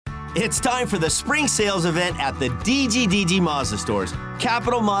It's time for the spring sales event at the DGDG Mazda stores.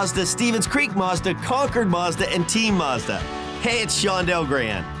 Capital Mazda, Stevens Creek Mazda, Concord Mazda, and Team Mazda. Hey, it's Sean Del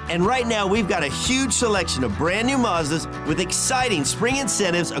Gran. And right now, we've got a huge selection of brand new Mazdas with exciting spring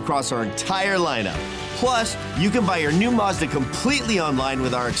incentives across our entire lineup. Plus, you can buy your new Mazda completely online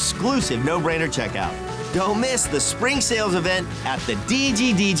with our exclusive no-brainer checkout. Don't miss the spring sales event at the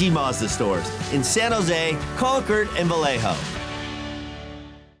DGDG Mazda stores in San Jose, Concord, and Vallejo.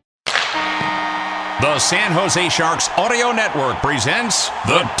 The San Jose Sharks Audio Network presents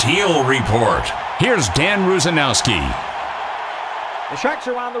the Teal Report. Here's Dan Rusanowski. The Sharks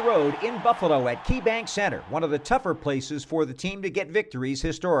are on the road in Buffalo at KeyBank Center, one of the tougher places for the team to get victories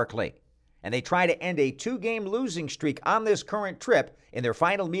historically. And they try to end a 2-game losing streak on this current trip in their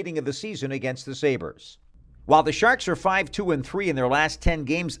final meeting of the season against the Sabres. While the Sharks are 5-2-3 in their last 10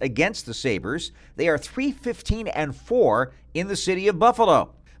 games against the Sabres, they are 3-15-4 in the city of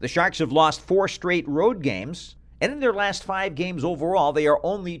Buffalo. The Sharks have lost 4 straight road games, and in their last 5 games overall, they are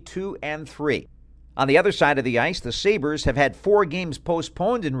only 2-3. On the other side of the ice, the Sabres have had 4 games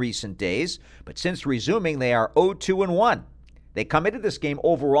postponed in recent days, but since resuming, they are 0-2-1. They come into this game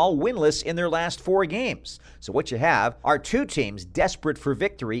overall winless in their last 4 games. So what you have are 2 teams desperate for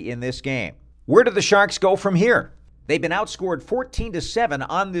victory in this game. Where do the Sharks go from here? They've been outscored 14-7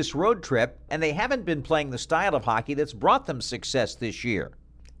 on this road trip, and they haven't been playing the style of hockey that's brought them success this year.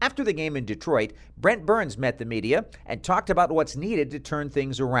 After the game in Detroit, Brent Burns met the media and talked about what's needed to turn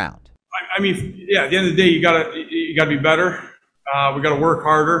things around. I mean, yeah, at the end of the day, you gotta be better. We gotta work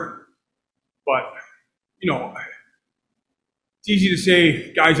harder. But, you know, it's easy to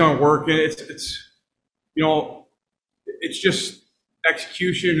say guys aren't working. It's you know, it's just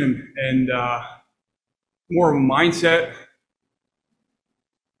execution and more of a mindset.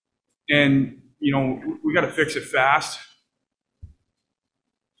 And, you know, we gotta fix it fast.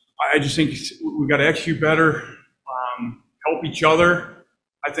 I just think we got to execute better, help each other.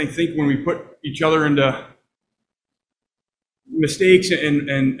 I think when we put each other into mistakes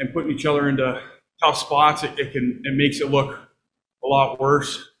and putting each other into tough spots, it makes it look a lot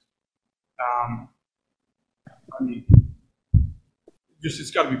worse. I mean,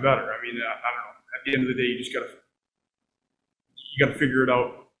 it's got to be better. I mean, I don't know. At the end of the day, you got to figure it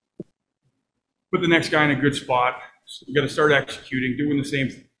out. Put the next guy in a good spot. You got to start executing, doing the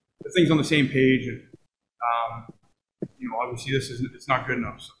things on the same page, and you know, obviously it's not good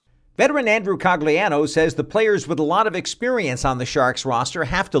enough. So. Veteran Andrew Cogliano says the players with a lot of experience on the Sharks roster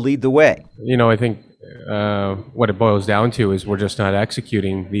have to lead the way. You know, I think what it boils down to is we're just not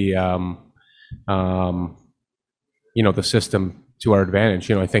executing the you know, the system to our advantage.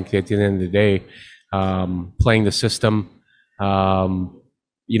 You know, I think at the end of the day, playing the system,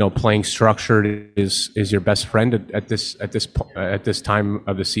 you know, playing structured is your best friend at this time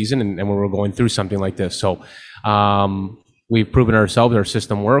of the season, and when we're going through something like this. So we've proven ourselves our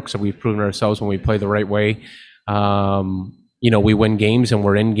system works, and we've proven ourselves when we play the right way. You know, we win games, and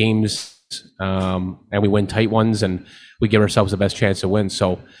we're in games, and we win tight ones, and we give ourselves the best chance to win.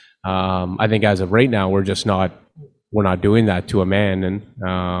 So I think as of right now, we're not doing that to a man,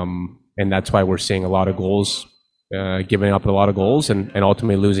 and that's why we're seeing a lot of goals. Giving up a lot of goals and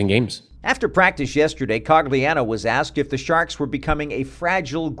ultimately losing games. After practice yesterday, Cogliano was asked if the Sharks were becoming a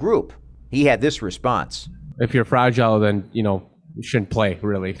fragile group. He had this response. If you're fragile, then, you know, you shouldn't play,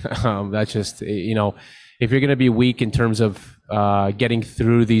 really. That's just, you know, if you're going to be weak in terms of getting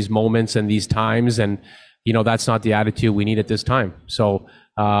through these moments and these times, and, you know, that's not the attitude we need at this time. So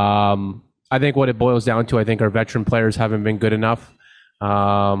I think what it boils down to, I think our veteran players haven't been good enough.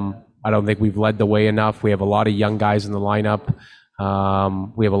 I don't think we've led the way enough. We have a lot of young guys in the lineup.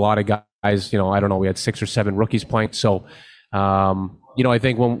 We have a lot of guys, you know, I don't know, we had 6 or 7 rookies playing. So, you know, I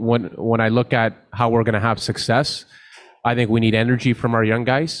think when I look at how we're going to have success, I think we need energy from our young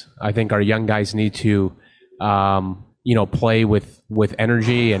guys. I think our young guys need to, you know, play with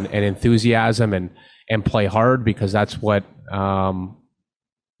energy and enthusiasm and play hard, because that's what,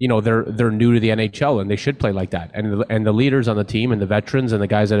 you know, they're new to the NHL, and they should play like that. And the leaders on the team and the veterans and the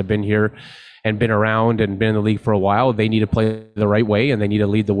guys that have been here and been around and been in the league for a while, they need to play the right way, and they need to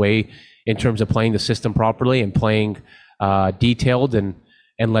lead the way in terms of playing the system properly and playing detailed and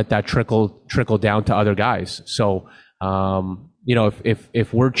let that trickle down to other guys. So, you know,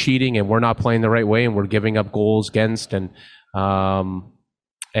 if we're cheating and we're not playing the right way and we're giving up goals against and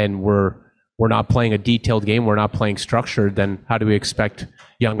we're not playing a detailed game, we're not playing structured, then how do we expect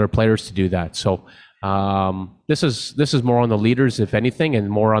younger players to do that? So this is more on the leaders, if anything, and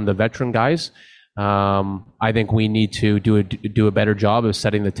more on the veteran guys. I think we need to do a better job of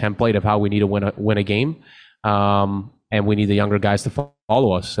setting the template of how we need to win a game. and we need the younger guys to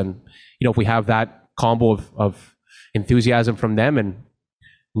follow us. And, if we have that combo of enthusiasm from them and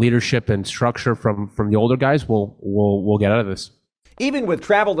leadership and structure from the older guys, we'll get out of this. Even with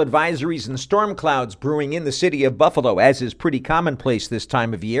travel advisories and storm clouds brewing in the city of Buffalo, as is pretty commonplace this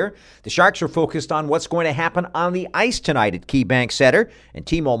time of year, the Sharks are focused on what's going to happen on the ice tonight at KeyBank Center, and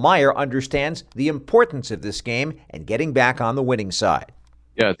Timo Meier understands the importance of this game and getting back on the winning side.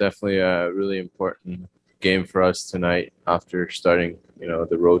 Yeah, definitely a really important game for us tonight after starting,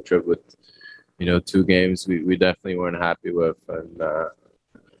 the road trip with, 2 games we definitely weren't happy with, and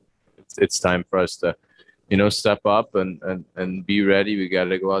it's time for us to step up and be ready. We got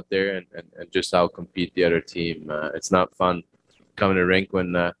to go out there and just out-compete the other team. It's not fun coming to rink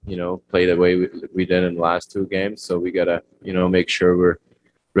when, play the way we did in the last 2 games. So we got to, make sure we're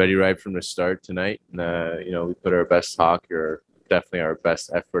ready right from the start tonight. And, we put our best hockey, or definitely our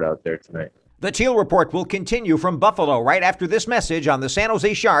best effort out there tonight. The Teal Report will continue from Buffalo right after this message on the San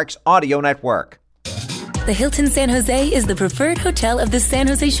Jose Sharks Audio Network. The Hilton San Jose is the preferred hotel of the San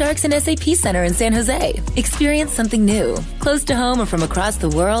Jose Sharks and SAP Center in San Jose. Experience something new. Close to home or from across the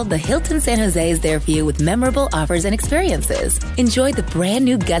world, the Hilton San Jose is there for you with memorable offers and experiences. Enjoy the brand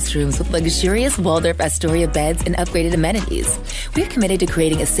new guest rooms with luxurious Waldorf Astoria beds and upgraded amenities. We're committed to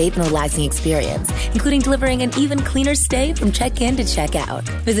creating a safe and relaxing experience, including delivering an even cleaner stay from check-in to check-out.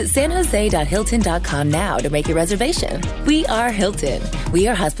 Visit sanjose.hilton.com now to make your reservation. We are Hilton. We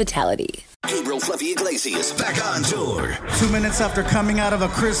are hospitality. Gabriel Fluffy Iglesias back on tour. 2 minutes after coming out of a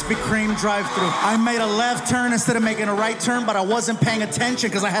Krispy Kreme drive-thru, I made a left turn instead of making a right turn, but I wasn't paying attention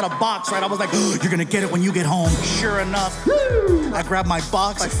because I had a box, right? I was like, you're going to get it when you get home. Sure enough, I grabbed my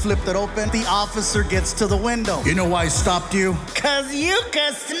box, I flipped it open. The officer gets to the window. You know why I stopped you? Because you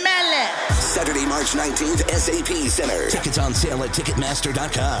can smell it. Saturday, March 19th, SAP Center. Tickets on sale at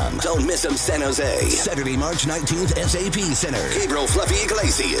Ticketmaster.com. Don't miss them, San Jose. Saturday, March 19th, SAP Center. Gabriel Fluffy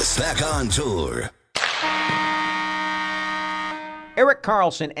Iglesias back on tour. Erik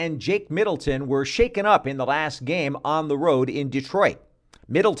Karlsson and Jake Middleton were shaken up in the last game on the road in Detroit.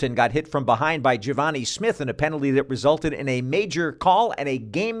 Middleton got hit from behind by Giovanni Smith in a penalty that resulted in a major call and a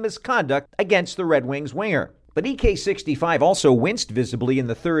game misconduct against the Red Wings winger. But EK65 also winced visibly in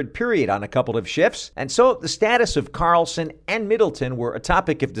the third period on a couple of shifts, and so the status of Karlsson and Middleton were a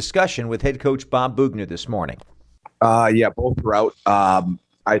topic of discussion with head coach Bob Boughner this morning. Yeah, both were out.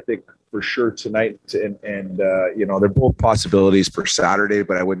 I think for sure tonight, and they're both possibilities for Saturday,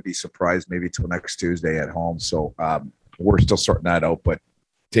 but I wouldn't be surprised maybe till next Tuesday at home. So we're still sorting that out, but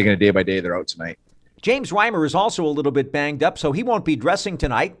taking it day by day, they're out tonight. James Reimer is also a little bit banged up, so he won't be dressing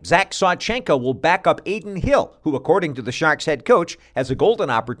tonight. Zach Sawchenko will back up Adin Hill, who, according to the Sharks head coach, has a golden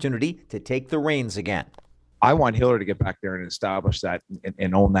opportunity to take the reins again. I want Hiller to get back there and establish that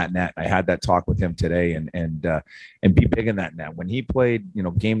and own that net. I had that talk with him today and be big in that net. When he played,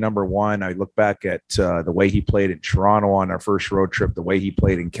 game number 1, I look back at the way he played in Toronto on our first road trip, the way he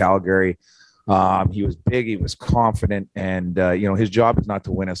played in Calgary. He was big, he was confident, and his job is not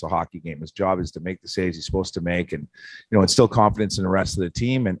to win us a hockey game. His job is to make the saves he's supposed to make, and instill confidence in the rest of the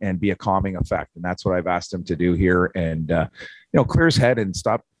team and be a calming effect. And that's what I've asked him to do here. And clear his head and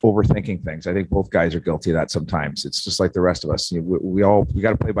stop overthinking things. I think both guys are guilty of that sometimes. It's just like the rest of us. We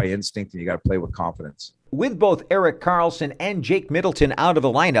got to play by instinct, and you got to play with confidence. With both Erik Karlsson and Jake Middleton out of the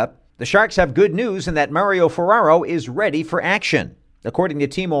lineup, the Sharks have good news in that Mario Ferraro is ready for action. According to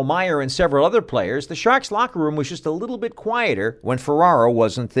Timo Meier and several other players, the Sharks locker room was just a little bit quieter when Ferraro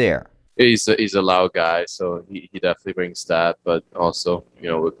wasn't there. He's a loud guy, so he definitely brings that. But also,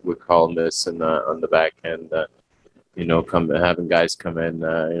 with Carl Miss and on the back end, having guys come in,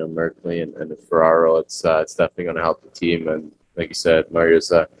 Merkley and Ferraro, it's definitely going to help the team. And like you said, Mario's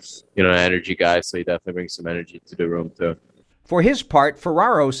an energy guy, so he definitely brings some energy to the room too. For his part,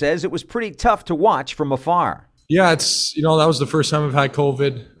 Ferraro says it was pretty tough to watch from afar. Yeah, it's that was the first time I've had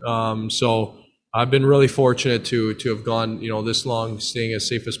COVID, so I've been really fortunate to have gone this long, staying as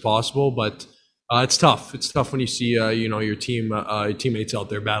safe as possible. But it's tough. It's tough when you see your teammates out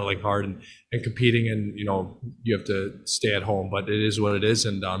there battling hard and competing, and you have to stay at home. But it is what it is,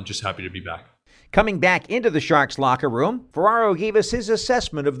 and I'm just happy to be back. Coming back into the Sharks locker room, Ferraro gave us his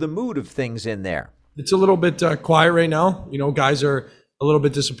assessment of the mood of things in there. It's a little bit quiet right now. Guys are a little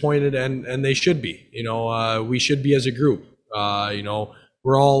bit disappointed, and they should be. We should be as a group.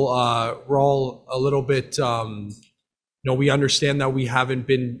 We're all a little bit. We understand that we haven't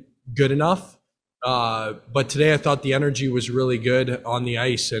been good enough. But today I thought the energy was really good on the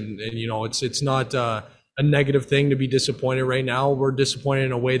ice, and it's not a negative thing to be disappointed right now. We're disappointed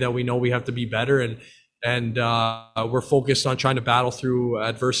in a way that we know we have to be better, and And we're focused on trying to battle through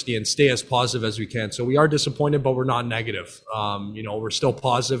adversity and stay as positive as we can. So we are disappointed, but we're not negative. We're still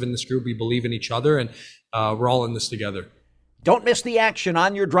positive in this group. We believe in each other, and we're all in this together. Don't miss the action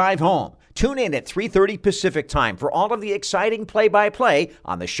on your drive home. Tune in at 3:30 Pacific time for all of the exciting play-by-play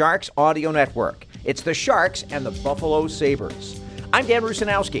on the Sharks Audio Network. It's the Sharks and the Buffalo Sabres. I'm Dan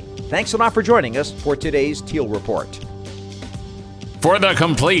Rusanowski. Thanks a lot for joining us for today's Teal Report. For the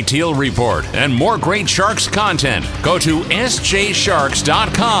complete Teal Report and more great Sharks content, go to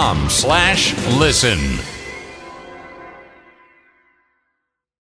sjsharks.com/listen.